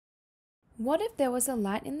What if there was a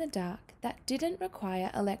light in the dark that didn't require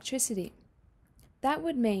electricity? That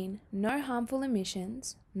would mean no harmful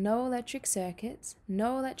emissions, no electric circuits,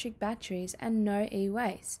 no electric batteries, and no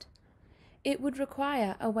e-waste. It would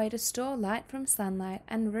require a way to store light from sunlight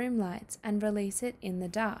and room lights and release it in the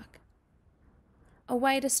dark. A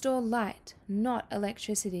way to store light, not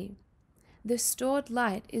electricity. The stored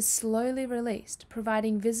light is slowly released,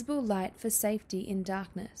 providing visible light for safety in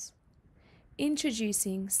darkness.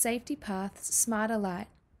 Introducing Safety Path's SmarterLite,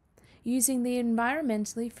 using the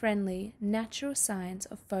environmentally friendly natural science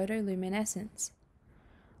of photoluminescence.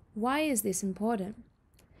 Why is this important?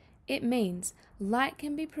 It means light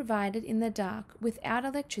can be provided in the dark without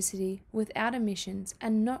electricity, without emissions,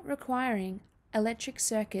 and not requiring electric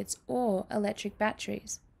circuits or electric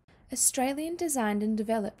batteries. Australian designed and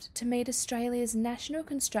developed to meet Australia's National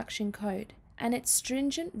Construction Code and its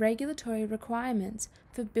stringent regulatory requirements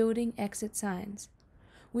for building exit signs,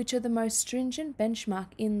 which are the most stringent benchmark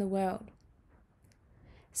in the world.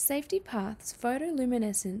 Safety Path's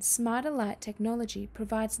photoluminescent SmarterLite technology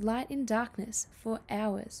provides light in darkness for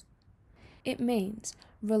hours. It means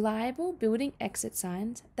reliable building exit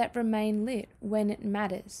signs that remain lit when it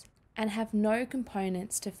matters and have no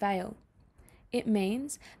components to fail. It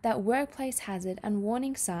means that workplace hazard and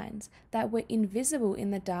warning signs that were invisible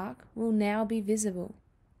in the dark will now be visible.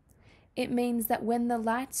 It means that when the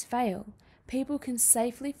lights fail, people can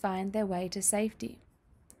safely find their way to safety.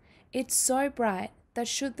 It's so bright that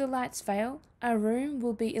should the lights fail, a room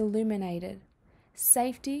will be illuminated.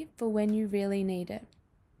 Safety for when you really need it.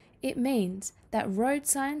 It means that road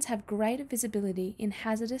signs have greater visibility in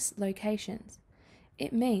hazardous locations.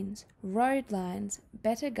 It means road lines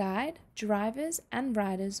better guide drivers and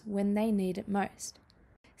riders when they need it most.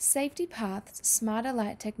 Safety Path's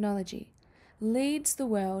SmarterLite technology leads the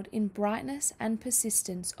world in brightness and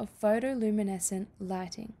persistence of photoluminescent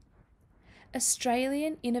lighting.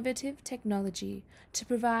 Australian innovative technology to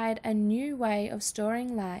provide a new way of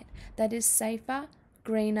storing light that is safer,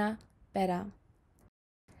 greener, better.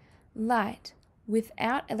 Light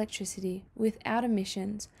without electricity, without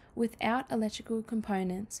emissions, without electrical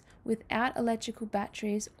components, without electrical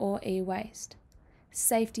batteries or e-waste.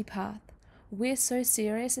 Safety Path. We're so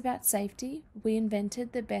serious about safety, we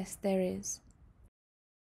invented the best there is.